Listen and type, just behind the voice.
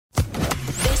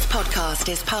podcast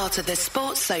is part of the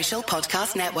Sports Social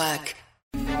Podcast Network.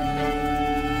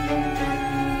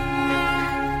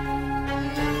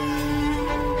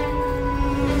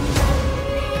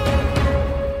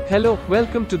 Hello,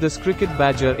 welcome to this Cricket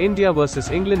Badger India vs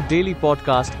England daily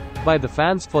podcast by the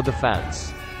fans for the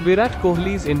fans. Virat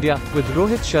Kohli's India, with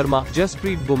Rohit Sharma,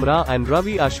 Jasprit Bumrah and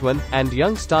Ravi Ashwin, and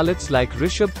young starlets like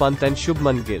Rishabh Pant and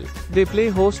Shubman Gill. They play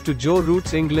host to Joe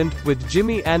Root's England, with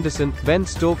Jimmy Anderson, Ben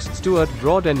Stokes, Stuart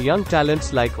Broad and young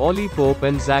talents like Ollie Pope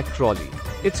and Zach Crawley.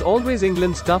 It's always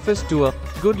England's toughest tour.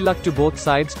 Good luck to both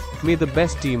sides. May the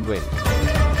best team win.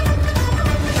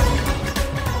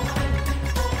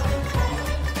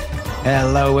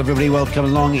 Hello everybody, welcome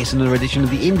along. It's another edition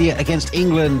of the India against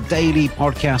England daily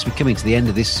podcast. We're coming to the end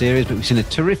of this series, but we've seen a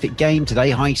terrific game today,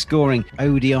 high-scoring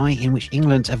ODI, in which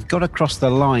England have got across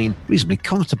the line reasonably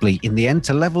comfortably in the end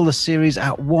to level the series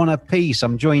at 1 apiece.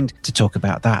 I'm joined to talk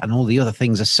about that and all the other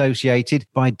things associated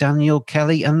by Daniel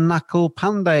Kelly and Nakul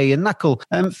Pandey. And Nakul,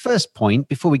 first point,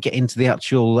 before we get into the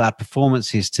actual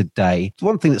performances today,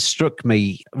 one thing that struck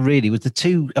me really was the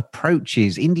two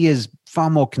approaches. India's far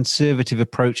more conservative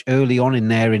approach early on in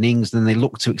their innings, than they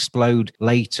look to explode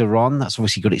later on. That's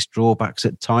obviously got its drawbacks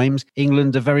at times.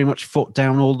 England are very much foot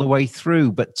down all the way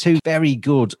through, but two very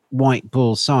good white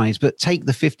ball sides, but take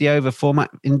the 50-over format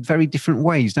in very different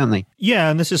ways, don't they?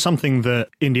 Yeah, and this is something that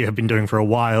India have been doing for a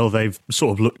while. They've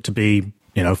sort of looked to be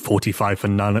 45 for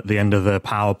none at the end of the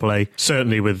power play.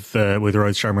 Certainly with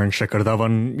Rohit Sharma and Shikhar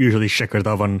Dhawan. Usually Shikhar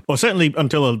Dhawan, or certainly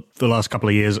until the last couple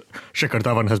of years, Shikhar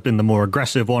Dhawan has been the more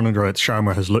aggressive one, and Rohit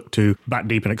Sharma has looked to bat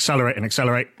deep and accelerate.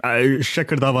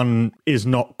 Shikhar Dhawan is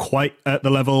not quite at the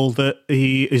level that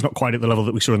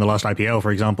we saw in the last IPL,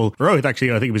 for example. Rohit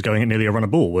actually, I think he was going at nearly a run a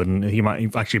ball, and he might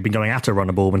have actually been going at a run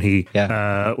a ball when he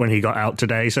got out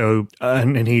today. So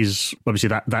and he's obviously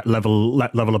that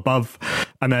level above.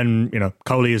 And then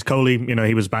Kohli is Kohli.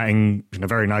 He was batting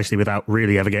very nicely without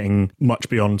really ever getting much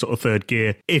beyond sort of third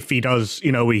gear. If he does,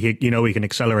 he can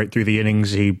accelerate through the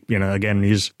innings.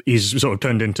 He's sort of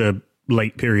turned into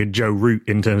late period Joe Root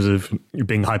in terms of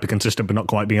being hyper consistent but not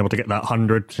quite being able to get that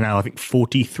 100. Now I think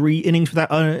 43 innings for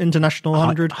that international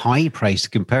 100. High praise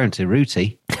comparing to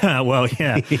Rooty. Well,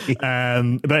 yeah.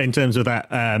 But in terms of that,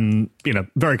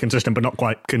 very consistent but not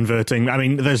quite converting. I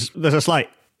mean, there's a slight.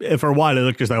 For a while, it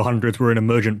looked as though hundreds were an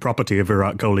emergent property of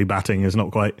Virat Kohli batting. I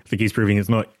think he's proving it's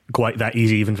not quite that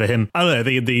easy even for him. I don't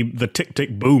know, the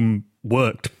tick boom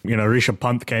worked. Rishabh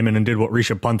Pant came in and did what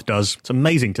Rishabh Pant does. It's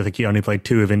amazing to think he only played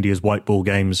 2 of India's white ball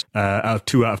games,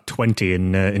 out of 20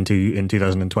 in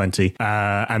 2020.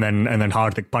 And then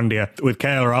Hardik Pandya with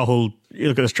KL Rahul. You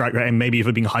look at the strike rate, and maybe if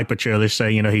we're being hyper churlish,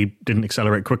 saying he didn't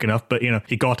accelerate quick enough, but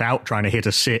he got out trying to hit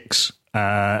a 6.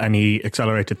 And he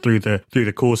accelerated through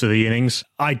the course of the innings.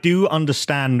 I do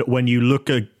understand when you look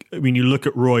at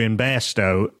Roy and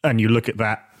Bairstow and you look at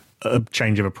that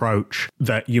change of approach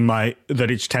that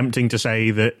it's tempting to say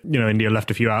that India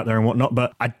left a few out there and whatnot,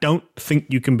 but I don't think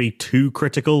you can be too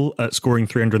critical at scoring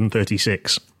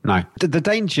 336. No, the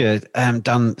danger,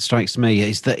 Dan, strikes me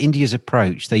is that India's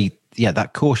approach, that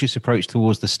cautious approach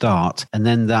towards the start and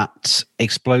then that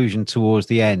explosion towards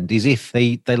the end is if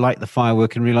they light the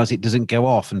firework and realise it doesn't go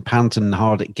off, and Pant and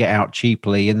Hardik get out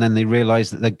cheaply, and then they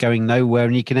realise that they're going nowhere,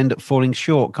 and you can end up falling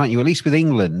short, can't you? At least with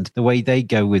England, the way they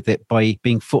go with it, by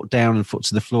being foot down and foot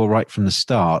to the floor right from the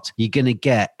start, you're going to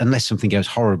get, unless something goes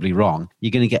horribly wrong,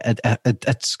 you're going to get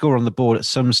a score on the board at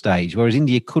some stage, whereas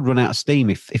India could run out of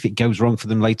steam if it goes wrong for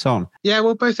them late on. Yeah,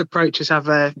 well, both approaches have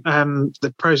their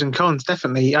the pros and cons,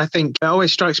 definitely. I think it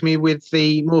always strikes me with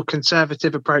the more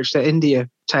conservative approach that India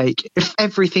take. If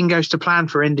everything goes to plan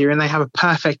for India and they have a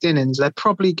perfect innings, they're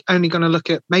probably only going to look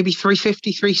at maybe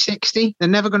 350, 360. They're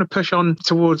never going to push on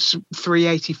towards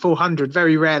 380, 400,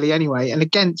 very rarely anyway. And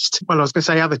against, well, I was going to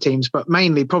say other teams, but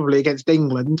mainly probably against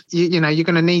England, you're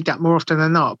going to need that more often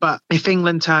than not. But if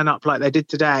England turn up like they did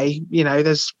today,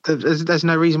 there's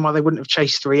no reason why they wouldn't have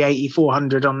chased 380,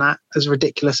 400 on that, as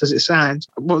ridiculous as it sounds.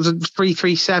 What was it,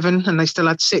 337, and they still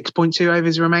had 6.2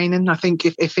 overs remaining? I think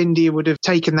if India would have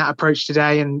taken that approach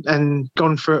today and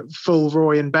gone for full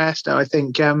Roy and Bairstow, I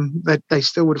think they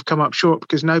still would have come up short,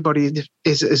 because nobody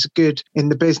is as good in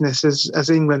the business as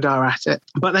England are at it.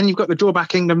 But then you've got the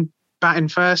drawback. England batting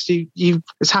first.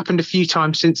 It's happened a few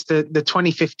times since the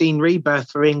 2015 rebirth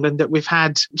for England that we've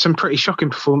had some pretty shocking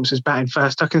performances batting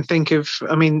first. I can think of,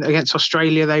 against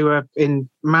Australia, they were in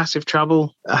massive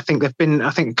trouble. I think a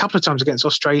couple of times against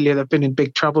Australia, they've been in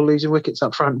big trouble losing wickets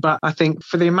up front. But I think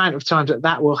for the amount of times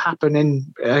that will happen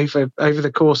over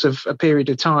the course of a period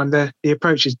of time, the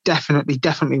approach is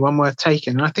definitely one worth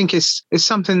taking. And I think it's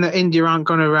something that India aren't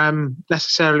going to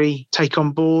necessarily take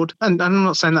on board. And I'm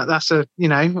not saying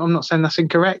I'm not saying that's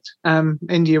incorrect.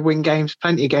 India win games,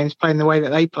 plenty of games, playing the way that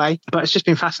they play. But it's just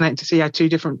been fascinating to see how two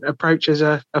different approaches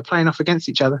are playing off against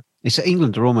each other. It's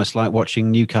England are almost like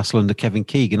watching Newcastle under Kevin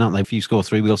Keegan, aren't they? If you score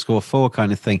 3, we'll score 4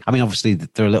 kind of thing. Obviously,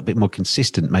 they're a little bit more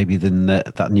consistent maybe than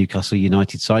that Newcastle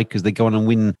United side because they go on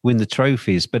and win the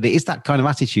trophies. But it is that kind of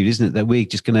attitude, isn't it, that we're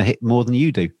just going to hit more than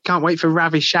you do. Can't wait for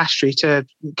Ravi Shastri to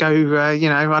go,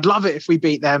 I'd love it if we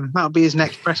beat them. That'll be his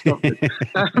next press conference.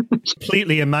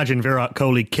 Completely imagine Virat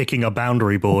Kohli kicking a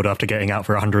boundary board after getting out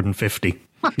for 150.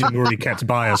 Nuri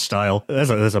Ketbaya style.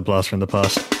 There's a blast from the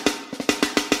past.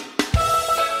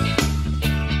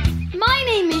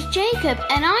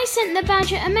 And I sent the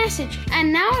Badger a message,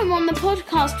 and now I'm on the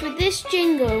podcast with this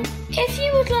jingle. If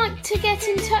you would like to get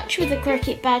in touch with the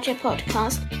Cricket Badger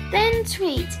podcast, then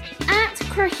tweet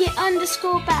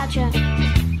 @cricket_badger.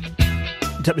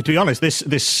 To be honest,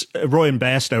 this Roy and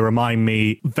Bairstow remind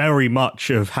me very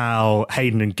much of how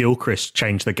Hayden and Gilchrist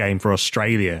changed the game for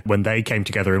Australia when they came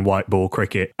together in white ball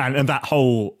cricket. And that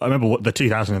whole, I remember the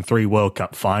 2003 World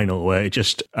Cup final where it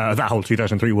just, that whole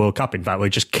 2003 World Cup, in fact, where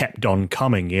it just kept on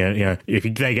coming.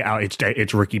 If they get out,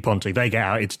 it's Ricky Ponting. They get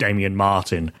out, it's Damien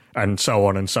Martin. And so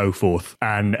on and so forth,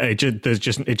 and it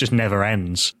just never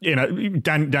ends.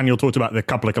 Daniel talked about the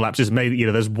couple of collapses. Maybe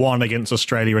there's one against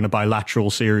Australia in a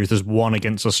bilateral series. There's one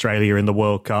against Australia in the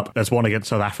World Cup. There's one against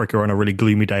South Africa on a really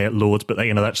gloomy day at Lords. But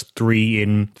that's 3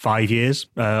 in 5 years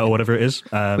or whatever it is.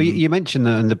 Well, you mentioned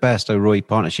the Bairstow-Roy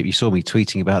partnership. You saw me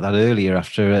tweeting about that earlier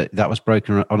after that was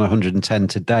broken on 110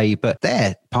 today. But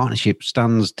their partnership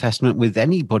stands testament with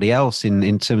anybody else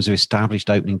in terms of established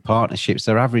opening partnerships.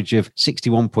 Their average of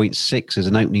 61.6 as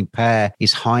an opening pair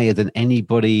is higher than any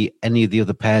of the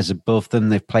other pairs above them.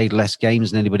 They've played less games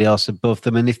than anybody else above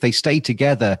them. And if they stay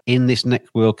together in this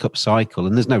next World Cup cycle,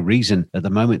 and there's no reason at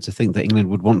the moment to think that England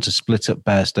would want to split up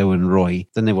Bairstow and Roy,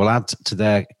 then they will add to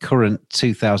their current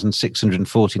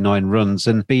 2,649 runs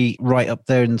and be right up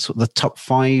there in sort of the top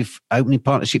 5 opening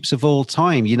partnerships of all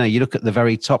time. You look at the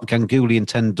very top, Ganguly and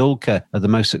Tendulkar are the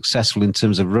most successful in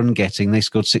terms of run getting. They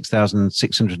scored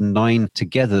 6,609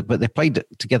 together, but they played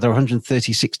together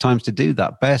 136 times to do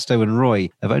that. Bairstow and Roy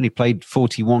have only played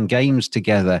 41 games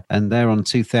together, and they're on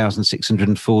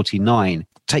 2,649.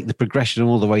 Take the progression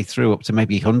all the way through up to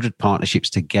maybe 100 partnerships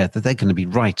together, they're going to be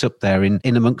right up there in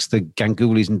amongst the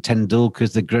Gangulys and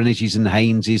Tendulkars, the Greenidges and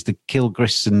Haineses, the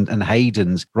Kilgrists and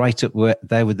Haydens, right up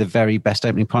there with the very best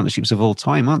opening partnerships of all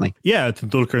time, aren't they? Yeah,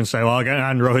 Tendulkar and Sehwag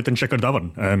and Rohit and Shikhar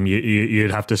Dhawan.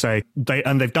 You'd have to say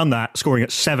they've done that, scoring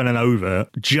at 7 and over.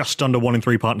 Just under 1 in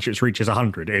 3 partnerships reaches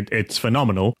 100. It's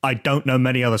phenomenal. I don't know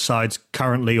many other sides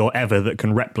currently or ever that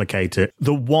can replicate it.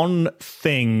 The one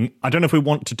thing, I don't know if we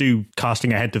want to do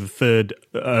casting ahead to the third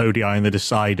ODI and the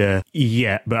decider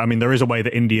yet, but there is a way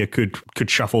that India could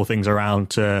shuffle things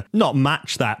around to not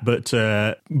match that, but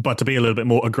to be a little bit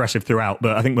more aggressive throughout.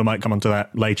 But I think we might come onto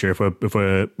that later if we're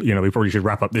we probably should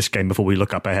wrap up this game before we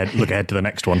look ahead to the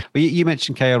next one. Well, you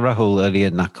mentioned KL Rahul earlier,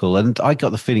 Nakul, and I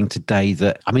got the feeling today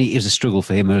that it was a struggle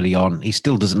for him early on. He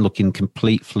still doesn't look in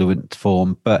complete fluent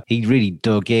form, but he really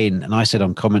dug in. And I said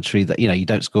on commentary that you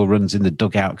don't score runs in the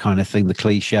dugout kind of thing, the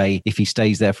cliche. If he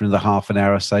stays there for another half an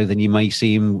hour or so, then you may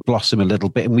see him blossom a little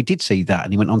bit. And we did see that.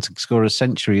 And he went on to score a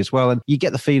century as well. And you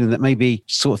get the feeling that maybe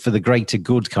sort of for the greater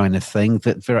good kind of thing,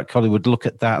 that Virat Kohli would look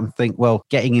at that and think, well,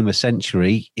 getting him a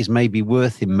century is maybe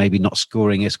worth him maybe not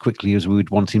scoring as quickly as we would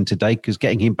want him today, because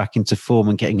getting him back into form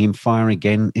and getting him firing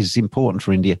again is important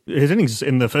for India. His innings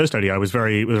in the first ODI was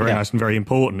very nice and very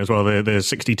important as well. The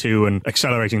 62 and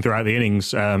accelerating throughout the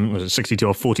innings, was 62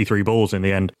 or 43 balls in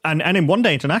the end. And in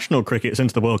one-day international cricket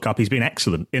since the World Cup, he's been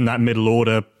excellent in that middle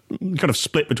order, kind of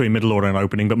split between middle order and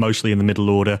opening, but mostly in the middle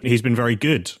order. He's been very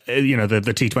good. The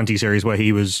T20 series where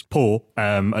he was poor,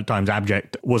 at times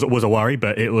abject, was a worry,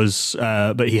 but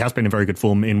but he has been in very good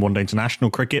form in one-day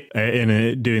international cricket,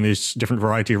 doing this different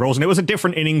variety of roles. And it was a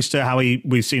different innings to how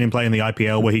we've seen him play in the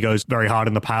IPL, where he goes very hard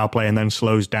in the power play and then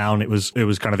slows down. It was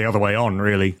kind of the other way on,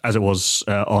 really, as it was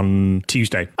on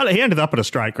Tuesday. He ended up at a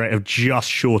strike rate of just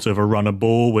short of a run a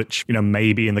ball, which,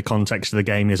 maybe in the context of the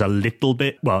game is a little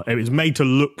bit, well, it was made to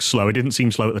look look slow. It didn't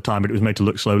seem slow at the time, but it was made to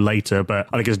look slow later. But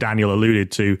I think, as Daniel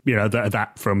alluded to,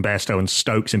 that from Bairstow and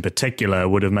Stokes in particular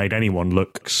would have made anyone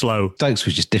look slow. Stokes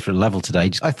was just different level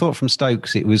today. I thought from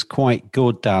Stokes it was quite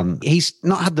good, Dan. He's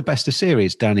not had the best of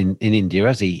series down in India,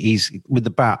 has he? He's, with the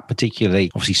bat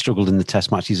particularly, obviously struggled in the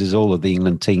test matches as all of the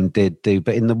England team did do,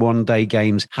 but in the one-day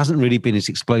games hasn't really been as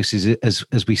explosive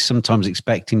as we sometimes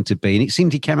expect him to be. And it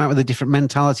seemed he came out with a different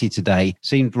mentality today.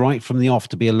 Seemed right from the off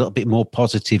to be a little bit more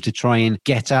positive, to try and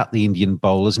get at the Indian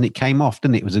bowlers, and it came off,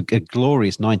 didn't it? It was a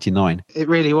glorious 99. It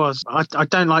really was. I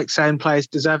don't like saying players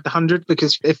deserve the 100,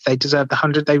 because if they deserved the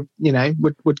 100, they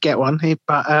would get one.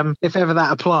 But if ever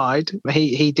that applied,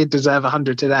 he did deserve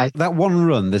 100 today. That one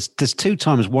run, there's two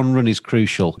times one run is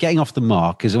crucial. Getting off the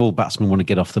mark, because all batsmen want to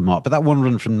get off the mark, but that one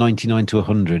run from 99 to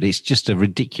 100, it's just a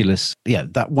ridiculous. Yeah,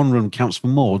 that one run counts for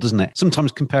more, doesn't it?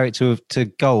 Sometimes compare it to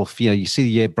golf. You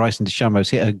see Bryson DeChambeau's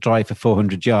hit a drive for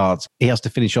 400 yards. He has to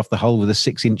finish off the hole with a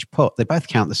 6-inch putt. They both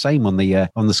count the same on the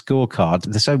scorecard.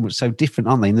 They're so different,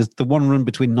 aren't they? And there's the one run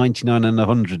between 99 and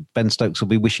 100. Ben Stokes will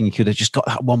be wishing he could have just got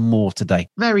that one more today.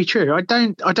 Very true. I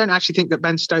don't actually think that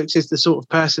Ben Stokes is the sort of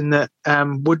person that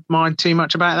would mind too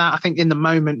much about that. I think in the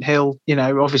moment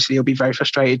obviously he'll be very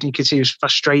frustrated. You could see he was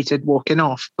frustrated walking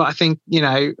off. But I think,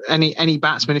 any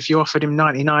batsman, if you offered him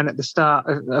 99 at the start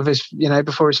of his,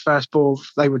 before his first ball,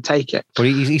 they would take it. But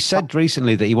he said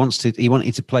recently that he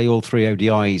wanted to play all 3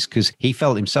 ODIs because he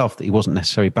felt himself that he wasn't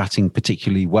necessarily batting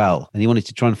particularly well, and he wanted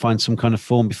to try and find some kind of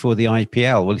form before the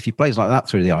IPL. Well, if he plays like that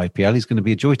through the IPL, he's going to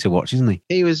be a joy to watch, isn't he?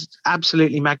 He was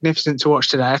absolutely magnificent to watch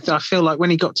today. I feel like when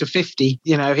he got to 50,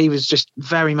 he was just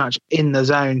very much in the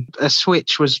zone. A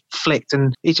switch was flicked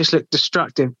and he just looked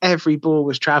destructive. Every ball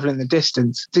was travelling the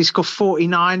distance. He scored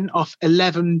 49 off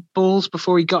 11 balls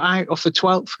before he got out off the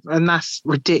 12th, and that's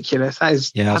ridiculous. That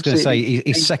is. Yeah, I was going to say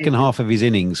his second half of his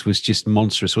innings was just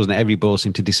monstrous, wasn't it? Every ball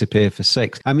seemed to disappear for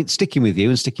 6. I mean, sticking with you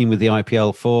and sticking with the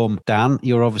IPL form, Dan,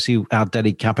 you're obviously our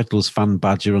Delhi Capitals fan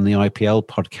badger on the IPL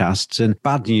podcasts, and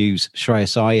bad news,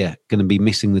 Shreyas Iyer going to be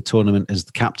missing the tournament as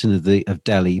the captain of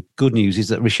Delhi. Good news is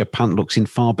that Rishabh Pant looks in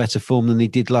far better form than he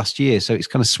did last year, so it's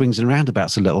kind of swings and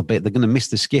roundabouts a little bit. They're going to miss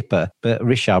the skipper, but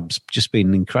Rishabh's just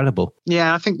been incredible.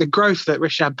 Yeah, I think the growth that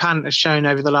Rishabh Pant has shown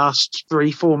over the last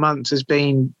 3-4 months has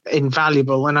been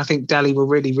invaluable, and I think Delhi will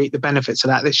really reap the benefits of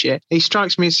that this year. He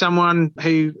strikes me as someone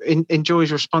who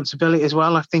enjoys responsibility as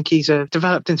well. I think he's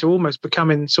developed into almost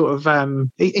becoming sort of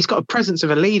he's got a presence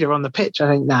of a leader on the pitch, I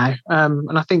think, now,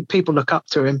 and I think people look up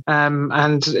to him,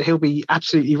 and he'll be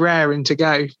absolutely raring to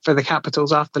go for the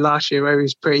Capitals after last year, where he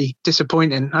was pretty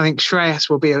disappointing. I think Shreyas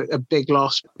will be a big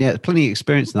loss. Yeah, there's plenty of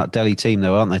experience in that Delhi team,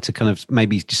 though, aren't there, to kind of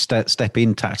maybe just step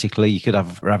in tactically. You could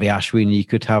have Ravi Ashwin, you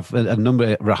could have a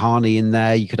number, Rahane in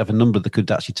there, you could have a number that could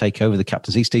actually take over the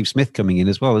captaincy. Steve Smith coming in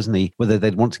as well, isn't he? Whether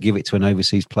they'd want to give it to an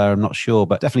overseas player, I'm not sure,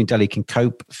 but definitely Delhi can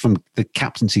cope from the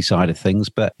captaincy side of things,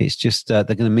 but it's just they're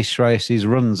going to miss Shreyas's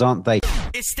runs, aren't they?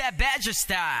 It's that Badger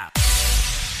style.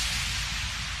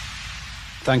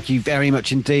 Thank you very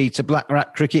much indeed to Black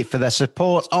Rat Cricket for their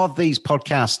support of these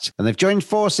podcasts. And they've joined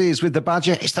forces with the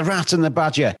Badger. It's the Rat and the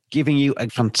Badger, giving you a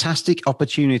fantastic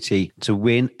opportunity to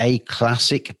win a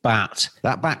classic bat.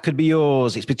 That bat could be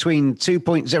yours. It's between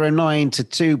 2.09 to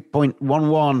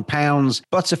 2.11 pounds.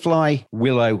 Butterfly,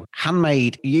 willow,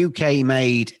 handmade, UK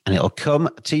made, and it'll come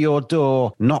to your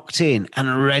door, knocked in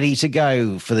and ready to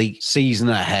go for the season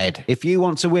ahead. If you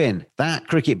want to win that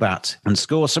cricket bat and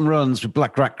score some runs with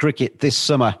Black Rat Cricket this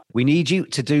summer, we need you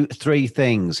to do 3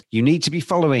 things. You need to be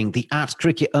following the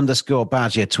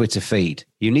 @cricket_badger Twitter feed.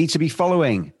 You need to be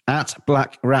following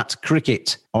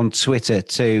 @BlackRatCricket on Twitter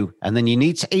too. And then you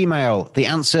need to email the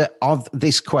answer of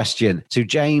this question to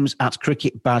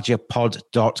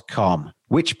james@cricketbadgerpod.com.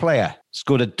 Which player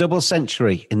scored a double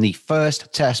century in the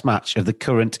first test match of the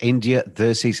current India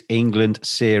versus England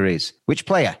series? Which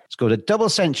player scored a double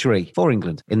century for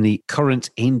England in the current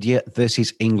India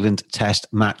versus England test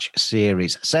match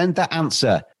series? Send that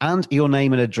answer and your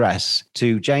name and address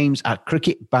to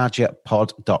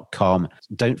james@cricketbadgerpod.com.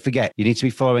 Don't forget, you need to be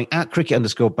following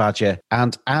 @cricket_badger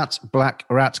and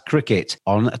 @BlackRatCricket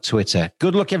on Twitter.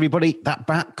 Good luck, everybody. That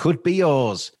bat could be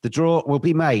yours. The draw will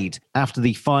be made after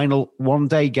the final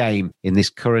one-day game in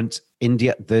this current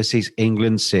India versus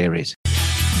England series.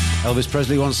 Elvis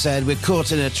Presley once said, "We're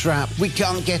caught in a trap. We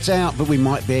can't get out, but we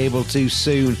might be able to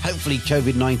soon. Hopefully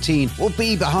COVID-19 will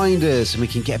be behind us and we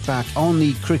can get back on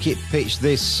the cricket pitch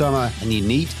this summer, and you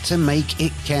need to make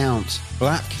it count."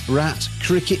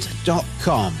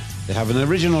 BlackRatCricket.com. They have an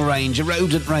original range, a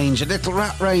rodent range, a little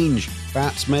rat range.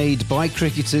 Bats made by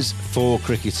cricketers for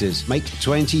cricketers. Make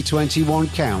 2021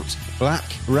 count.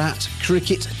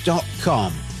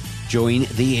 BlackRatCricket.com. Join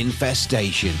the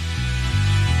infestation.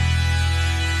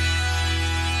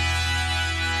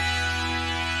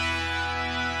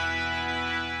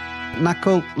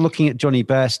 Knuckle, looking at Johnny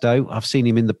Bairstow, I've seen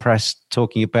him in the press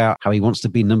talking about how he wants to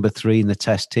be number 3 in the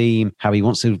Test team, how he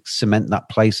wants to cement that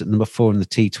place at number 4 in the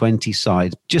T20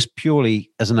 side. Just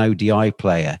purely as an ODI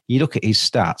player, you look at his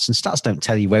stats, and stats don't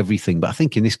tell you everything, but I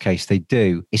think in this case they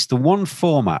do. It's the one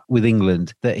format with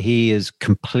England that he has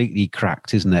completely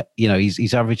cracked, isn't it? You know,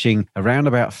 he's averaging around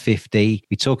about 50.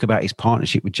 We talk about his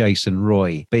partnership with Jason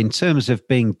Roy, but in terms of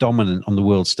being dominant on the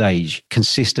world stage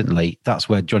consistently, that's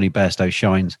where Johnny Bairstow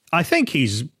shines. I think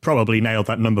he's probably nailed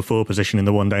that number 4 position in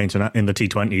the one-day in the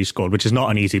T20 squad, which is not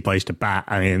an easy place to bat.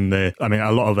 I mean,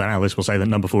 a lot of analysts will say that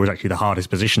number 4 is actually the hardest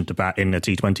position to bat in a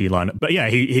T20 lineup. But yeah,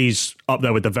 he's up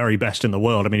there with the very best in the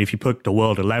world. I mean, if you put the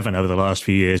world 11 over the last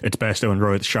few years, it's Bairstow and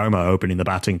Rohit Sharma opening the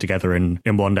batting together in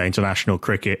one-day international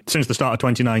cricket. Since the start of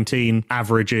 2019,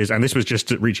 averages, and this was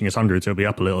just reaching his 100, so it'll be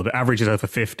up a little bit, averages over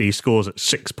 50, scores at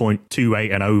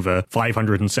 6.28 and over,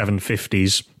 507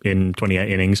 50s in 28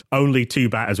 innings. Only 2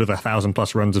 batters with 1,000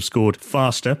 plus runs have scored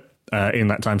faster in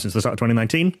that time since the start of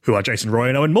 2019, who are Jason Roy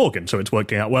and Owen Morgan. So it's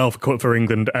working out well for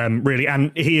England, really.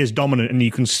 And he is dominant, and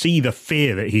you can see the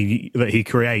fear that he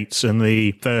creates, and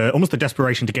the almost the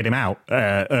desperation to get him out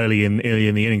early in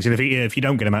the innings. And if you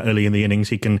don't get him out early in the innings,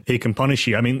 he can punish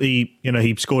you. I mean,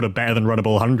 he scored a better than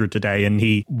runnable 100 today, and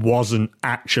he wasn't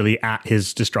actually at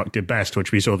his destructive best,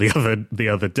 which we saw the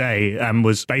other day, and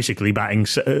was basically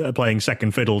playing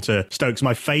second fiddle to Stokes.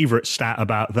 My favourite stat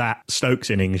about that Stokes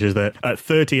innings is that at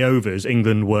 30 overs,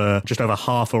 England were just over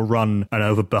half a run and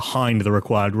over behind the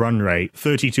required run rate.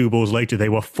 32 balls later, they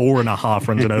were 4.5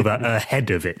 runs and over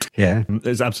ahead of it. Yeah.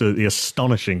 It's absolutely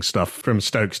astonishing stuff from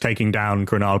Stokes, taking down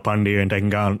Krunal Pandya and taking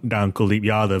down Kuldeep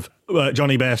Yadav.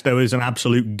 Johnny Bairstow is an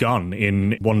absolute gun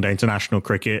in one-day international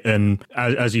cricket, and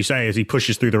as you say, as he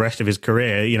pushes through the rest of his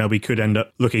career, we could end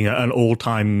up looking at an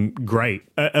all-time great.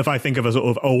 If I think of a sort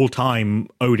of all-time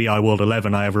ODI World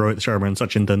 11, I have Rohit Sharma and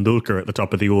Sachin Tendulkar at the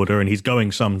top of the order, and he's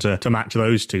going some to match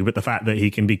those two, but the fact that he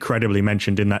can be credibly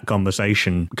mentioned in that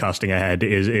conversation casting ahead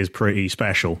is pretty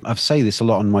special. I've said this a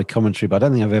lot on my commentary, but I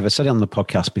don't think I've ever said it on the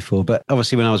podcast before, but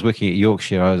obviously when I was working at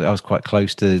Yorkshire, I was quite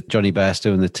close to Johnny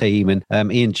Bairstow and the team, and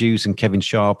Ian Hughes and Kevin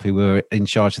Sharp, who were in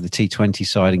charge of the T20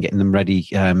 side and getting them ready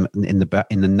in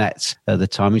the nets at the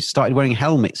time. We started wearing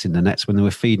helmets in the nets when they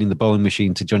were feeding the bowling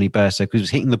machine to Johnny Bairstow, because he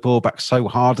was hitting the ball back so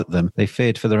hard at them, they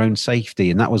feared for their own safety.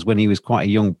 And that was when he was quite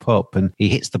a young pup, and he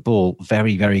hits the ball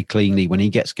very, very cleanly. When he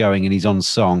gets going and he's on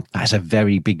song, that's a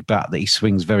very big bat that he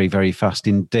swings very, very fast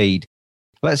indeed.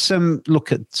 Let's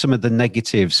look at some of the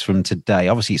negatives from today.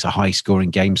 Obviously, it's a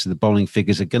high-scoring game, so the bowling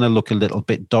figures are going to look a little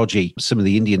bit dodgy. Some of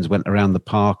the Indians went around the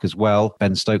park as well.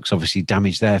 Ben Stokes obviously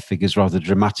damaged their figures rather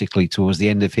dramatically towards the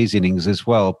end of his innings as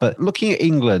well. But looking at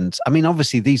England, I mean,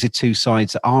 obviously, these are two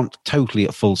sides that aren't totally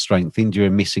at full strength. India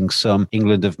are missing some.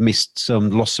 England have missed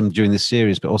some, lost some during the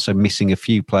series, but also missing a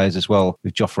few players as well,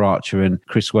 with Jofra Archer and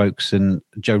Chris Wokes and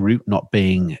Joe Root not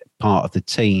being part of the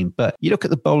team. But you look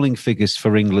at the bowling figures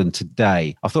for England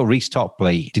today, I thought Reece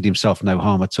Topley did himself no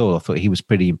harm at all. I thought he was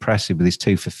pretty impressive with his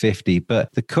 2 for 50. But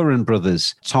the Curran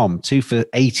brothers, Tom, 2 for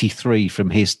 83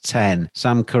 from his 10.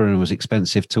 Sam Curran was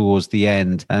expensive towards the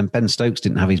end. And Ben Stokes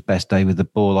didn't have his best day with the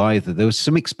ball either. There was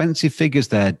some expensive figures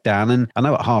there, Dan. And I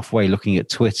know at halfway, looking at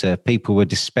Twitter, people were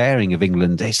despairing of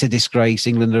England. It's a disgrace.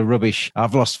 England are rubbish.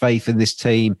 I've lost faith in this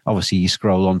team. Obviously, you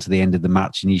scroll on to the end of the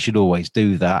match, and you should always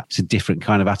do that. It's a different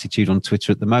kind of attitude on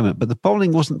Twitter at the moment, but the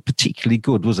bowling wasn't particularly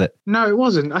good, was it? No, it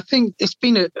wasn't. I think it's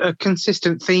been a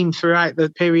consistent theme throughout the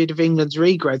period of England's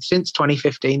regrowth since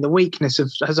 2015. The weakness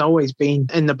has always been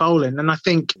in the bowling, and I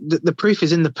think the proof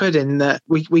is in the pudding that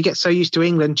we get so used to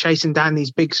England chasing down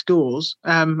these big scores,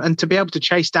 and to be able to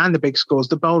chase down the big scores,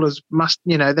 the bowlers must,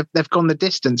 they've gone the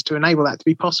distance to enable that to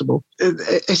be possible.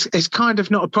 It's kind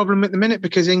of not a problem at the minute,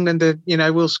 because England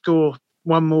will score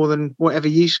one more than whatever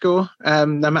you score,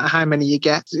 no matter how many you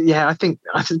get. Yeah, I think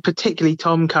particularly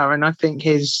Tom Curran, I think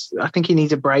he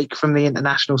needs a break from the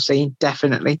international scene,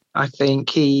 definitely. I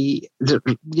think the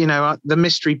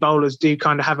mystery bowlers do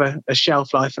kind of have a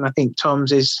shelf life, and I think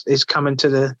Tom's is coming to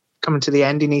the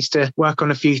end. He needs to work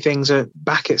on a few things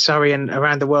back at Surrey and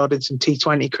around the world in some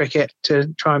T20 cricket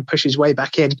to try and push his way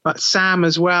back in. But Sam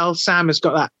as well. Sam has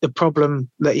got the problem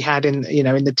that he had in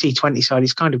the T20 side.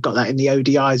 He's kind of got that in the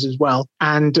ODIs as well.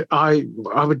 And I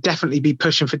would definitely be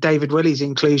pushing for David Willey's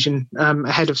inclusion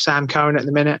ahead of Sam Curran at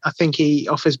the minute. I think he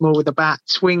offers more with the bat,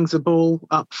 swings the ball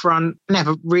up front,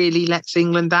 never really lets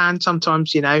England down.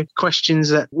 Sometimes, questions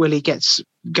that Willey gets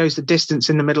goes the distance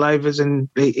in the middle overs, and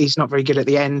he's not very good at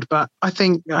the end. But I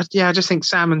just think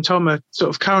Sam and Tom are sort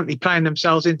of currently playing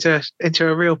themselves into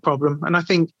a real problem. And I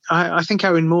think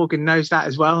Eoin Morgan knows that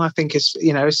as well. I think it's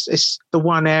the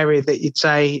one area that you'd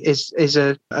say is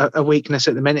a weakness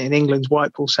at the minute in England's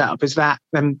white ball setup, is that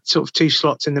them sort of two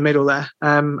slots in the middle there.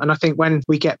 And I think when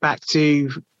we get back to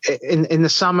in the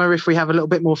summer, if we have a little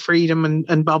bit more freedom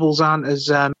and bubbles aren't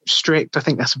as strict, I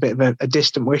think that's a bit of a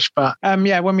distant wish. But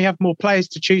when we have more players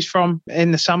to choose from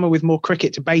in the summer with more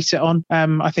cricket to base it on,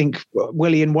 I think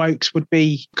Willie and Woakes would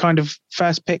be kind of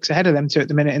first picks ahead of them two at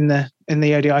the minute in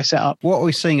the ODI setup. What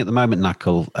we're seeing at the moment,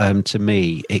 Knuckle, to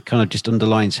me, it kind of just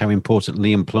underlines how important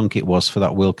Liam Plunkett was for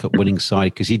that World Cup winning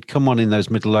side, because he'd come on in those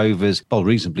middle overs, bowl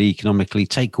reasonably economically,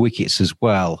 take wickets as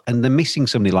well. And they're missing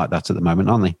somebody like that at the moment,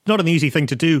 aren't they? Not an easy thing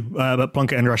to do, but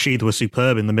Plunkett and Rashid were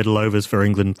superb in the middle overs for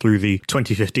England through the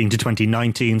 2015 to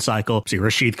 2019 cycle. See,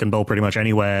 Rashid can bowl pretty much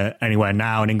anywhere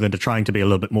now, and England are trying to be a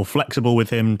little bit more flexible with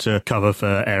him to cover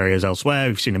for areas elsewhere.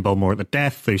 We've seen him bowl more at the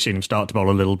death. We've seen him start to bowl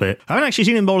a little bit. I haven't actually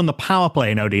seen him bowl in the power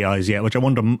play in ODIs yet, which I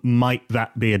wonder, might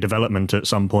that be a development at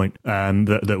some point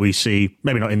that we see,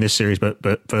 maybe not in this series, but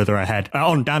further ahead.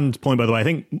 On Dan's point, by the way, I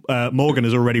think Morgan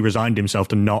has already resigned himself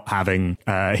to not having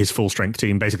his full strength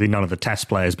team, basically none of the test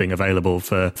players being available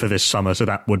for this summer, so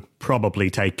that would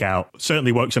probably take out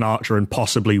certainly Woakes and Archer, and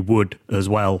possibly Wood as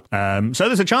well. So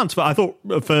there's a chance, but I thought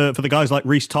for the guys like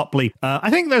Reece Topley, I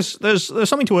think there's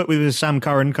something to work with Sam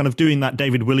Curran kind of doing that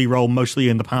David Willey role mostly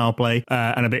in the power play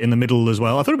and a bit in the middle as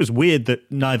well. I thought it was weird that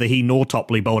neither he nor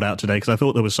Topley bowled out today, because I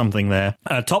thought there was something there.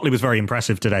 Topley was very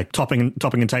impressive today, topping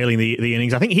and tailing the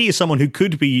innings. I think he is someone who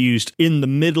could be used in the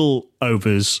middle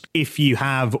overs if you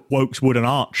have Woakes, Wood and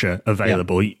Archer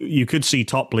available. Yeah. You could see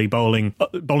Topley bowling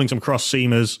some cross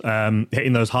seamers,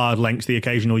 hitting those hard lengths, the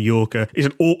occasional Yorker. He's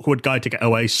an awkward guy to get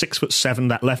away, 6'7",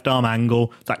 that left arm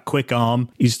angle, that quick arm.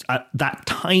 He's that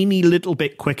tiny little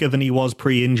bit quicker than he was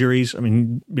pre-injuries. I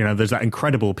mean, there's that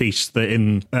incredible piece that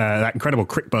that incredible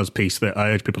Crick Buzz piece that I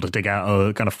urge people to dig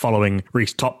out, kind of following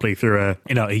Reece Topley through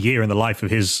a year in the life of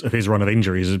his run of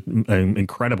injuries.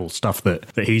 Incredible stuff that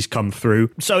he's come through.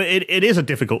 So it is a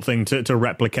difficult thing to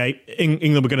replicate.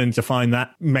 England were going to need to find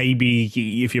that. Maybe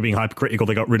if you're being hypercritical,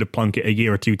 they got rid of Plunkett a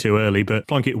year or two too early, but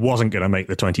Plunkett wasn't going to make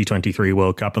the 2023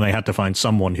 World Cup, and they had to find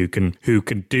someone who can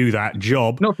do that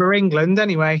job. Not for England,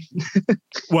 anyway.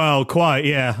 Well, quite,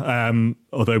 yeah.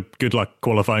 Although good luck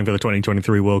qualifying for the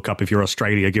 2023 World Cup if you're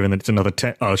Australia, given that it's another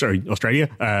Australia.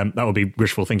 That would be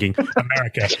wishful thinking.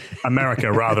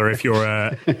 America rather. If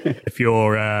it's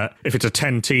a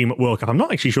 10-team World Cup, I'm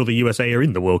not actually sure the USA are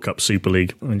in the World Cup Super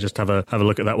League. I mean, just have a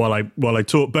look at that while I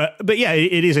talk. But yeah,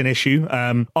 it is an issue.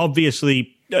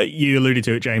 Obviously. You alluded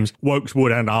to it, James. Woakes,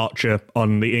 Wood and Archer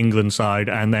on the England side,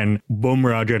 and then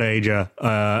Bumrah, Jadeja,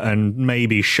 and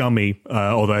maybe Shami,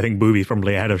 although I think Booby's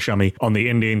probably ahead of Shami on the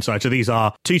Indian side. So these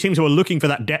are two teams who are looking for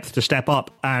that depth to step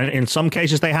up, and in some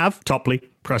cases they have. Topley,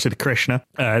 Prasidh Krishna,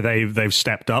 they've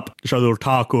stepped up. Shardul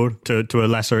Thakur to a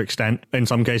lesser extent. In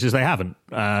some cases they haven't,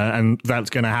 and that's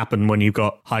going to happen when you've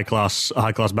got high class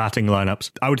batting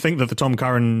lineups. I would think that the Tom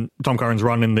Curran's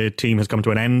run in the team has come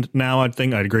to an end now. I'd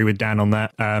agree with Dan on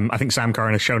that. I think Sam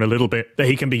Curran has shown a little bit that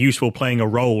he can be useful playing a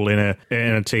role in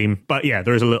a team. But yeah,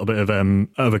 there is a little bit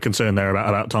of a concern there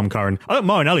about Tom Curran. I thought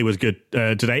Moeen Ali was good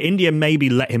today. India maybe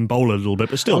let him bowl a little bit,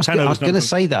 but still. I was going to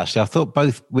say that, actually. I thought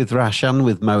both with Rash and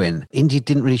with Moeen, India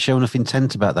didn't really show enough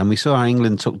intent about them. We saw how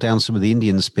England took down some of the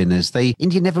Indian spinners.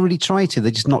 India never really tried to.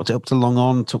 They just knocked it up to long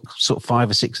on, took sort of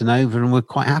 5 or 6 and over, and were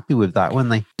quite happy with that,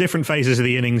 weren't they? Different phases of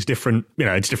the innings,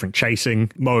 it's different chasing.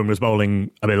 Moeen was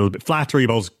bowling a little bit flatter. He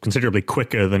bowls considerably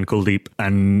quicker than Kuldeep,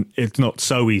 and it's not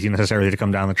so easy necessarily to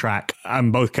come down the track.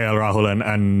 And both KL Rahul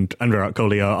and Virat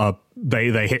Kohli are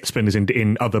they hit spinners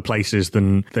in other places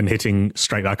than hitting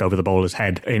straight back over the bowler's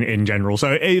head in general.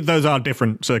 So those are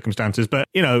different circumstances. But,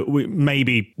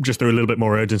 maybe just through a little bit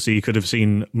more urgency, you could have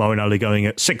seen Moeen Ali going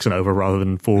at 6 and over rather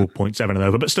than 4.7 and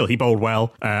over. But still, he bowled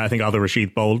well. I think Adil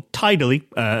Rashid bowled tidily.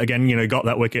 Again, got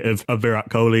that wicket of Virat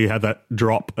Kohli, had that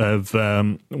drop of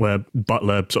where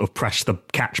Butler sort of pressed the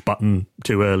catch button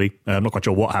too early. I'm not quite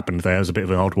sure what happened there. It was a bit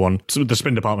of an odd one. So the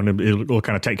spin department will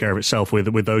kind of take care of itself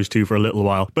with those two for a little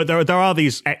while. But there are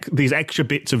these extra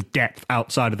bits of depth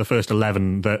outside of the first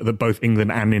 11 that both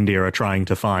England and India are trying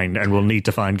to find, and will need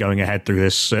to find going ahead through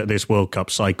this World Cup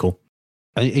cycle.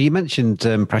 You mentioned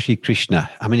Prasidh Krishna.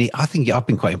 I mean, I think I've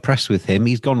been quite impressed with him.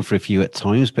 He's gone for a few at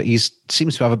times, but he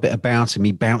seems to have a bit about him.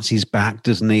 He bounces back,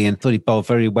 doesn't he? And I thought he bowled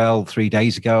very well 3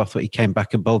 days ago. I thought he came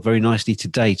back and bowled very nicely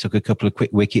today. Took a couple of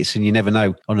quick wickets, and you never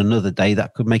know, on another day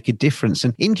that could make a difference.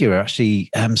 And India are actually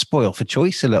spoiled for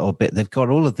choice a little bit. They've got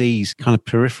all of these kind of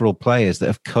peripheral players that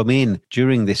have come in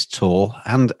during this tour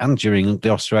and during the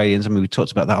Australians. I mean, we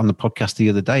talked about that on the podcast the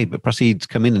other day, but Prasidh's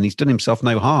come in and he's done himself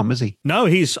no harm, has he? No,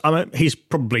 he's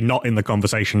probably not in the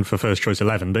conversation for first choice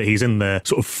 11, but he's in the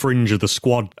sort of fringe of the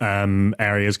squad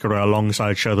areas,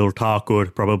 alongside Shardul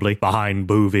Thakur, probably behind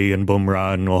Bhuvi and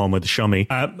Bumrah and Mohammad Shami.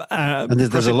 And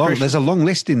there's a long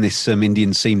list in this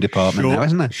Indian seam department now,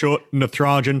 isn't there? Sure,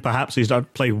 Natarajan, perhaps he's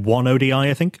played one ODI,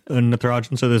 I think, and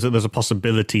Natarajan. So there's a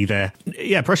possibility there.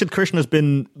 Yeah, Prasidh Krishna has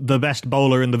been the best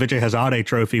bowler in the Vijay Hazare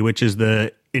Trophy, which is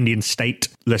the Indian state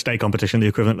List A competition, the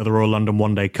equivalent of the Royal London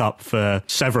One Day Cup, for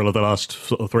several of the last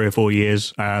sort of 3 or 4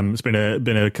 years. It's been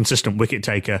a consistent wicket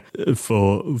taker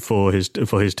for his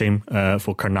team,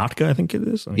 for Karnataka, I think it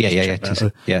is. For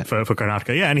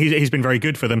Karnataka, and he's been very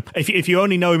good for them. If you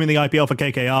only know him in the IPL for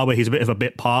KKR, where he's a bit of a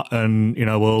bit part and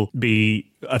will be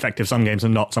effective some games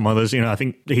and not some others, I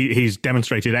think he's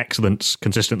demonstrated excellence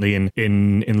consistently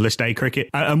in List A cricket.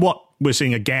 And what we're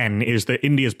seeing again is that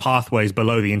India's pathways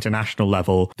below the international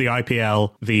level, the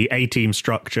IPL, the A-team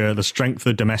structure, the strength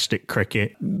of domestic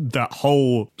cricket, that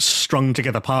whole strung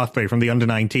together pathway from the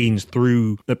under-19s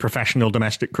through the professional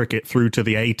domestic cricket through to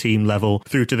the A-team level,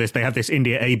 through to this. They have this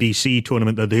India ABC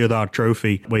tournament, the Deodhar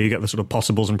Trophy, where you get the sort of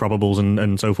possibles and probables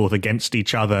and so forth against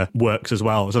each other, works as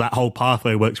well. So that whole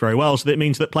pathway works very well. So that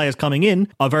means that players coming in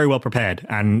are very well prepared,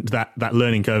 and that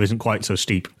learning curve isn't quite so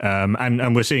steep.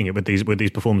 And we're seeing it with these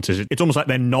performances. It's almost like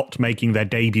they're not making their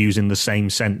debuts in the same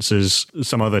sense as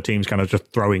some other teams, kind of just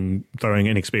throwing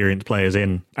inexperienced players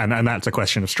in, and that's a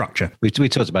question of structure. We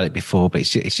talked about it before, but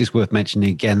it's just worth mentioning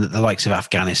again that the likes of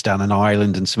Afghanistan and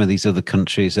Ireland and some of these other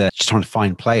countries are just trying to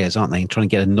find players, aren't they, and trying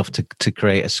to get enough to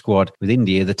create a squad. With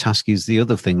India, the task is the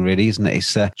other thing, really, isn't it?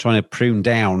 It's trying to prune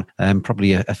down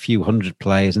probably a few hundred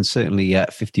players, and certainly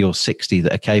 50 or 60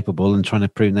 that are capable, and trying to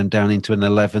prune them down into an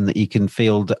 11 that you can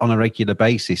field on a regular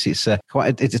basis. It's a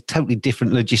totally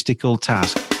different logistical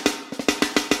task.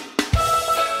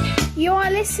 You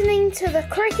are listening to the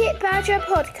Cricket Badger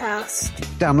podcast.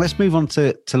 Dan, let's move on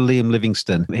to Liam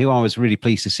Livingstone, who I was really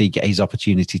pleased to see get his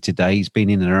opportunity today. He's been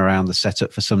in and around the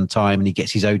setup for some time, and he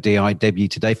gets his ODI debut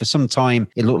today. For some time,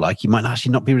 it looked like he might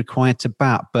actually not be required to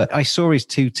bat, but I saw his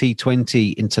 2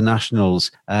 T20 internationals,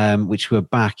 which were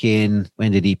back in,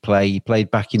 when did he play? He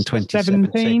played back in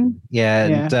 2017.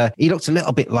 And he looked a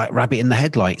little bit like rabbit in the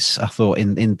headlights, I thought,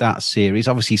 in that series.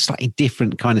 Obviously, slightly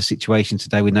different kind of situation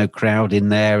today with no crowd in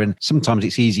there, and sometimes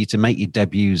it's easier to make your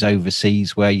debuts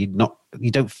overseas where you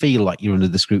don't feel like you're under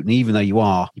the scrutiny. Even though you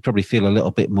are, you probably feel a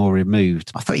little bit more removed.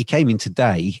 I thought he came in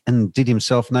today and did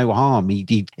himself no harm.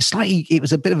 It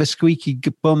was a bit of a squeaky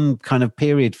bum kind of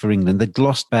period for England. They'd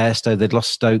lost Bairstow, they'd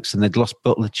lost Stokes, and they'd lost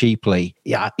Butler cheaply.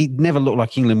 Yeah, it never looked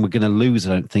like England were going to lose,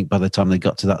 I don't think, by the time they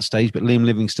got to that stage. But Liam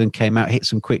Livingstone came out, hit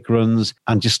some quick runs,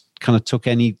 and just kind of took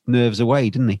any nerves away,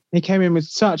 didn't he? He came in with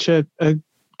such a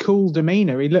cool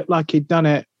demeanour. He looked like he'd done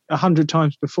it 100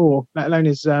 times before, let alone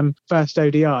his first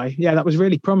ODI. Yeah, that was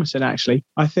really promising, actually.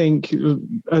 I think,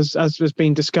 as has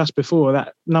been discussed before,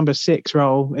 that number 6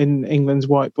 role in England's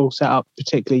white ball setup,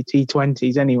 particularly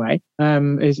T20s anyway,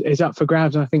 is up for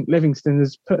grabs. And I think Livingstone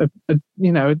has put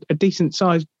a decent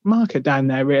sized marker down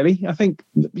there, really. I think,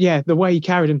 the way he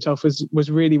carried himself was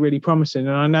really, really promising.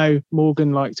 And I know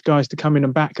Morgan likes guys to come in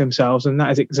and back themselves, and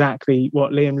that is exactly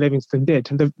what Liam Livingstone did.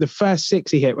 And the first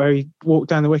 6 he hit, where he walked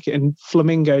down the wicket and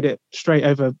flamingoed it straight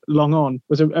over long on,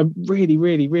 was a really,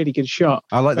 really, really good shot.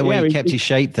 I like the way he kept his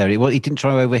shape there. He didn't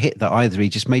try to overhit that either. He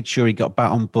just made sure he got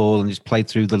bat on ball and just played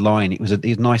through the line. It was a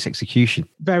nice execution.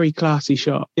 Very classy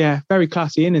shot. Yeah, very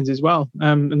classy innings as well.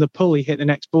 And the pull he hit the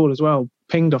next ball as well,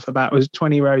 pinged off about, was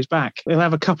 20 rows back. He'll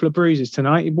have a couple of bruises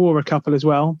tonight. He wore a couple as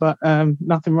well, but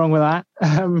nothing wrong with that.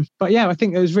 But yeah, I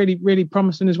think it was really, really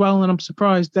promising as well. And I'm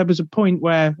surprised there was a point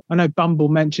where, I know Bumble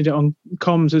mentioned it on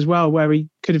comms as well, where he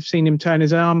could have seen him turn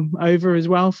his arm over as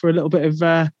well for a little bit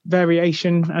of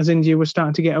variation as India was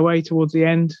starting to get away towards the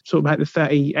end, sort of like the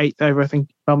 38th over, I think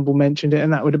Bumble mentioned it,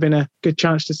 and that would have been a good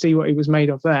chance to see what he was made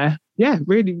of there. Yeah,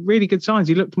 really, really good signs.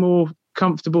 He looked more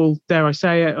comfortable, dare I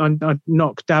say it. I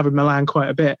knocked David Milan quite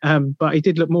a bit, but he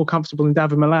did look more comfortable than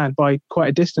David Milan by quite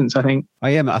a distance, I think.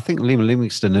 I think Liam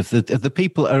Livingstone, of the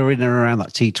people that are in and around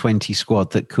that T20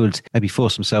 squad that could maybe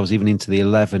force themselves even into the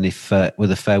 11 if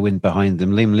with a fair wind behind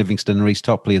them, Liam Livingstone and Reece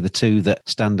Topley are the two that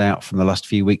stand out from the last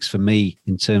few weeks for me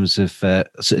in terms of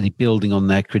certainly building on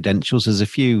their credentials. There's a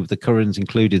few, the Currans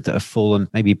included, that have fallen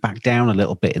maybe back down a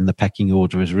little bit in the pecking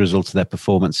order as a result of their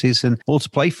performances, and all to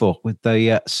play for with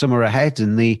the summer ahead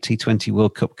and the T20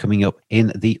 World Cup coming up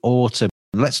in the autumn.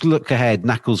 Let's look ahead.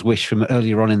 Knuckles' wish from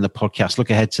earlier on in the podcast, look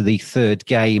ahead to the third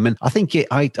game. And I think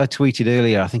I tweeted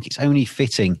earlier, I think it's only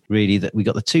fitting, really, that we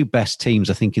got the two best teams,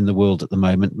 I think, in the world at the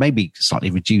moment, maybe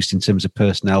slightly reduced in terms of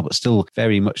personnel, but still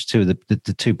very much two of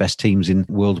the two best teams in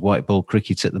world white ball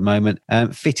cricket at the moment.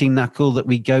 Fitting, Knuckle, that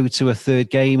we go to a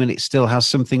third game and it still has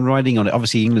something riding on it.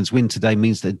 Obviously, England's win today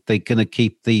means that they're going to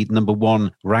keep the number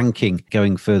one ranking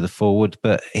going further forward,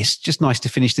 but it's just nice to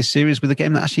finish this series with a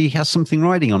game that actually has something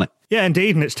riding on it. Yeah,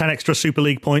 indeed, and it's 10 extra Super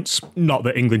League points. Not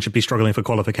that England should be struggling for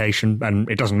qualification, and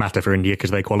it doesn't matter for India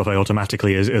because they qualify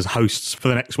automatically as hosts for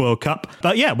the next World Cup.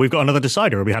 But yeah, we've got another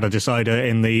decider. We had a decider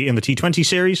in the T20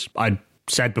 series. I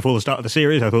said before the start of the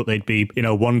series, I thought they'd be,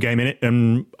 one game in it.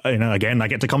 And, again, I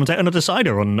get to commentate on a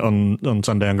decider on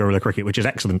Sunday on Gorilla Cricket, which is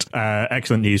excellent.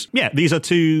 Excellent news. Yeah, these are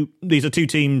two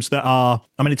teams that are,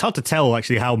 it's hard to tell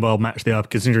actually how well matched they are,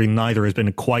 considering neither has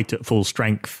been quite at full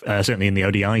strength, certainly in the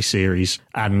ODI series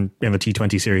and in the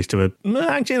T20 series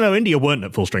India weren't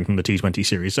at full strength in the T20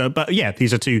 series. But yeah,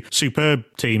 these are two superb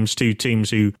teams, two teams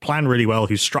who plan really well,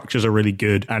 whose structures are really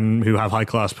good, and who have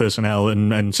high-class personnel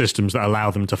and systems that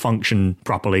allow them to function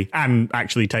properly and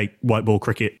actually take white ball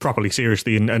cricket properly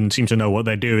seriously and seem to know what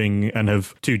they're doing and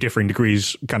have to differing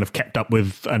degrees kind of kept up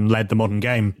with and led the modern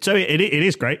game. So it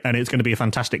is great, and it's going to be a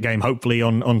fantastic game, hopefully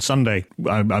on Sunday.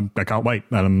 I can't wait,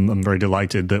 and I'm very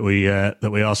delighted that we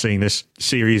are seeing this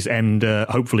series end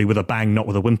hopefully with a bang, not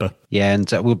with a whimper. Yeah,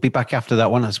 and we'll be back after that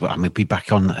one as well. We'll be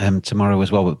back on tomorrow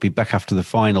as well. We'll be back after the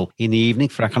final in the evening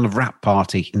for a kind of wrap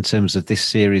party in terms of this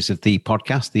series of the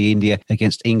podcast, the India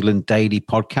against England daily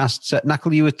podcasts.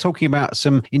 Knuckle, you were talking about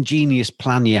some ingenious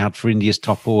plan you had for India's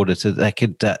top order so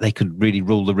that they could really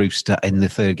rule the roost in the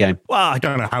third game. Well, I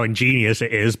don't know how ingenious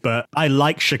it is, but I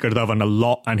like Shikhar Dhawan a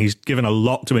lot, and he's given a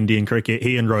lot to Indian cricket.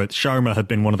 He and Rohit Sharma have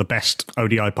been one of the best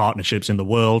ODI partnerships in the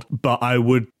world, but I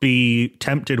would be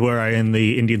tempted, were I in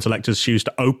the Indian selectors' shoes,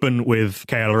 to open with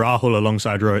KL Rahul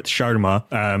alongside Rohit Sharma.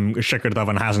 Shikhar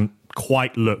Dhawan hasn't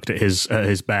quite looked at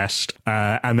his best,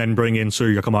 and then bring in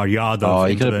Surya Kumar Yadav. Oh,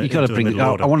 you got to bring.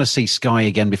 I want to see Sky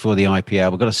again before the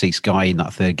IPL. We've got to see Sky in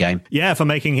that third game. Yeah, for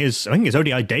making his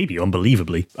ODI debut,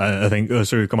 unbelievably. I think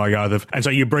Surya Kumar Yadav, and so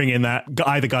you bring in that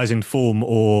either guys in form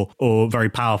or very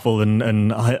powerful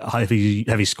and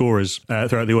heavy scorers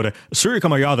throughout the order. Surya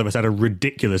Kumar Yadav has had a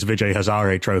ridiculous Vijay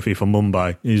Hazare Trophy for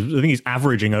Mumbai. I think he's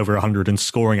averaging over 100 and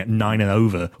scoring at 9 and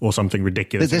over or something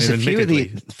ridiculous. There's a few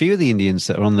of the Indians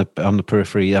that are on the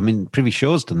periphery. Privy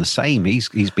Shaw's done the same. He's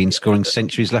been scoring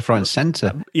centuries left, right and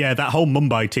centre. Yeah, that whole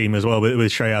Mumbai team as well with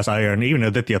Shreyas Iyer and even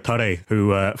Aditya Thare,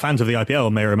 who fans of the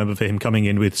IPL may remember for him coming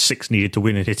in with 6 needed to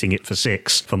win and hitting it for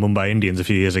 6 for Mumbai Indians a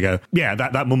few years ago. Yeah,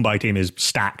 that Mumbai team is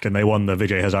stacked, and they won the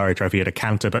Vijay Hazare Trophy at a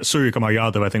canter. But Surya Kumar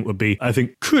Yadav, I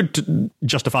think could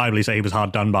justifiably say he was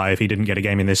hard done by if he didn't get a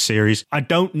game in this series. I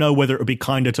don't know whether it would be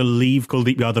kinder to leave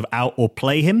Kuldeep Yadav out or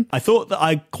play him. I thought that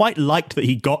I quite liked that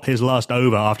he got his last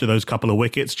over after those couple of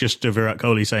wickets, just to Virat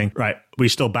Kohli saying, right, we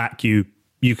still back you.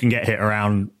 You can get hit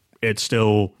around. It's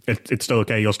still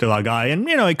okay. You're still our guy. And,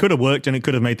 it could have worked and it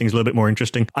could have made things a little bit more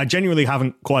interesting. I genuinely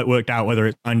haven't quite worked out whether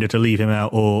it's kinder to leave him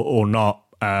out or not.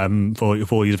 For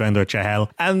Yuzvendra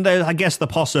Chahal. And there's, I guess, the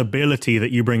possibility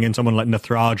that you bring in someone like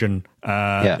Natarajan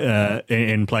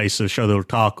in place of Shardul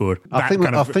Thakur. I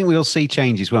think we'll see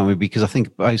changes, won't we? Because I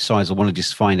think both sides will want to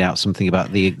just find out something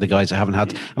about the guys that haven't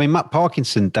had. Matt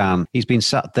Parkinson, Dan, he's been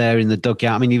sat there in the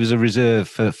dugout. He was a reserve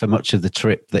for much of the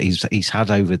trip that he's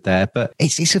had over there. But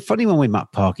it's a funny one with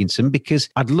Matt Parkinson, because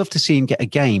I'd love to see him get a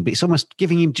game, but it's almost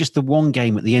giving him just the one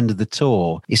game at the end of the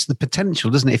tour. It's the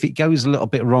potential, doesn't it? If it goes a little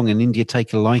bit wrong and India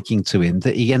take a liking to him,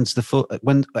 that he ends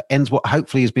what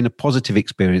hopefully has been a positive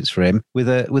experience for him with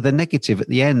a negative at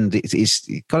the end. It's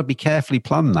got to be carefully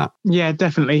planned, that. Yeah,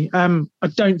 definitely. I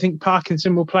don't think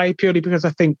Parkinson will play, purely because I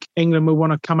think England will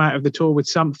want to come out of the tour with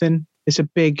something. It's a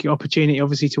big opportunity,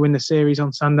 obviously, to win the series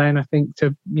on Sunday, and I think they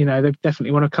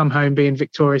definitely want to come home being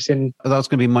victorious. That was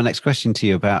going to be my next question to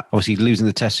you about, obviously, losing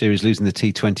the Test series, losing the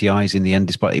T20Is in the end,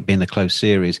 despite it being a close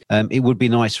series. It would be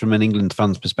nice from an England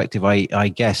fan's perspective, I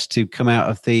guess, to come out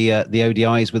of the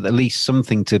ODIs with at least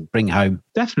something to bring home.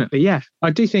 Definitely, yeah.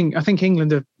 I think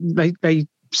England they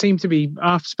seem to be,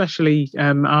 especially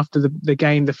after the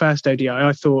game, the first ODI,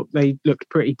 I thought they looked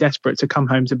pretty desperate to come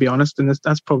home, to be honest, and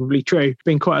that's probably true. It's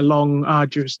been quite a long,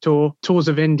 arduous tour. Tours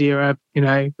of India are,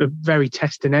 are very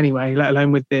testing anyway, let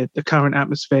alone with the current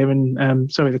atmosphere and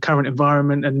the current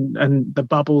environment and the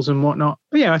bubbles and whatnot.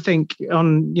 But yeah, I think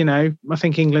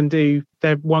England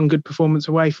they're one good performance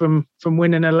away from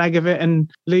winning a leg of it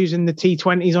and losing the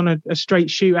T20s on a straight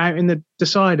shootout in the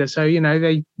decider. So,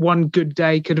 they one good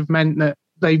day could have meant that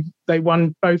they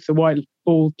won both the white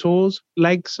ball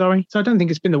legs. So I don't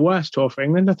think it's been the worst tour for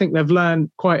England. I think they've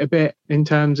learned quite a bit in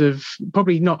terms of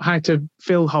probably not how to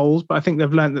fill holes, but I think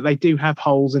they've learned that they do have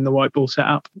holes in the white ball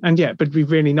setup. And yeah, but it'd be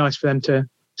really nice for them to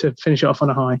finish it off on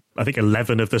a high. I think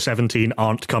 11 of the 17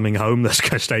 aren't coming home.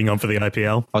 They're staying on for the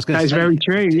IPL. That is very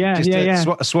true. Yeah,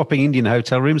 swapping Indian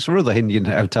hotel rooms for other Indian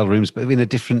hotel rooms, but in a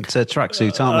different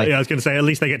tracksuit, aren't they? Yeah, I was going to say, at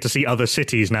least they get to see other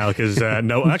cities now, because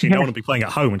no one will be playing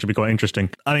at home, which would be quite interesting.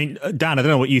 I mean, Dan, I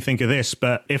don't know what you think of this,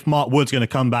 but if Mark Wood's going to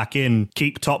come back in,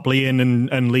 keep Topley in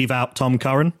and leave out Tom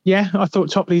Curran? Yeah, I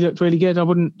thought Topley looked really good. I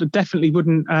definitely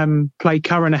wouldn't play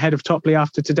Curran ahead of Topley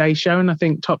after today's show, and I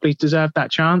think Topley deserved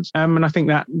that chance. And I think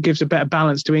that gives a better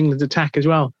balance to England's attack as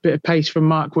well. Bit of pace from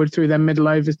Mark Wood through their middle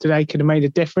overs today could have made a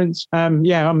difference. I'm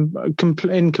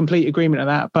in complete agreement of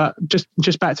that. But just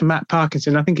back to Matt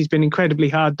Parkinson, I think he's been incredibly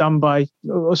hard done by.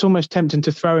 It's almost tempting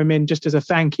to throw him in just as a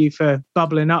thank you for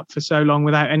bubbling up for so long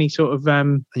without any sort of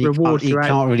reward. You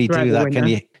can't really do that, can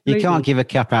you? You can't give a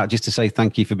cap out just to say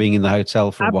thank you for being in the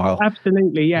hotel for a while.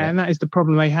 Absolutely, yeah. And that is the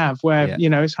problem they have, where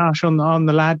it's harsh on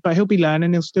the lad, but he'll be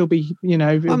learning. He'll still be,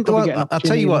 I'll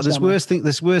tell you what.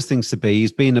 There's worse things to be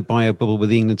is being a bio bubble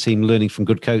with the England team, learning from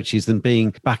good coaches, than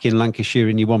being back in Lancashire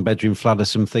in your one-bedroom flat or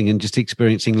something and just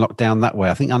experiencing lockdown that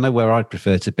way. I think I know where I'd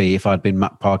prefer to be if I'd been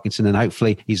Matt Parkinson, and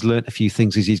hopefully he's learnt a few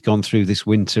things as he's gone through this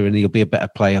winter, and he'll be a better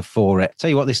player for it. Tell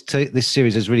you what, this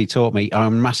series has really taught me.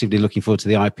 I'm massively looking forward to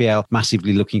the IPL.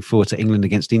 Massively looking forward to England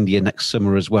against India next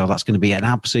summer as well. That's going to be an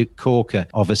absolute corker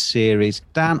of a series.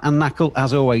 Dan and Knuckle,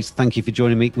 as always, thank you for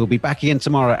joining me. We'll be back again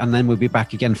tomorrow, and then we'll be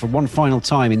back again for one final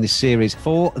time in this series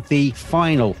for the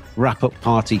final wrap-up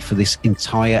party for this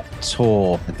entire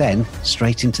tour. And then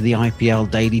straight into the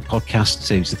IPL Daily Podcast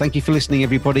too. So thank you for listening,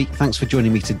 everybody. Thanks for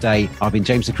joining me today. I've been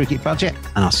James the Cricket Badger,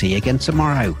 and I'll see you again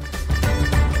tomorrow.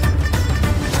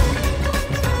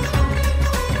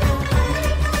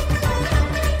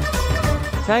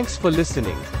 Thanks for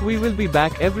listening. We will be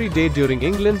back every day during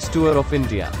England's tour of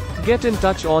India. Get in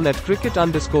touch on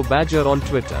 @cricket_badger on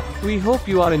Twitter. We hope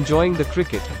you are enjoying the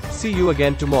cricket. See you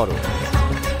again tomorrow.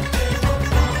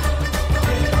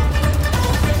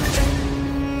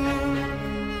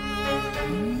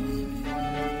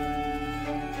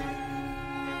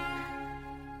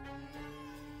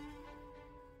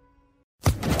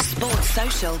 Sports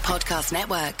Social Podcast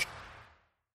Network.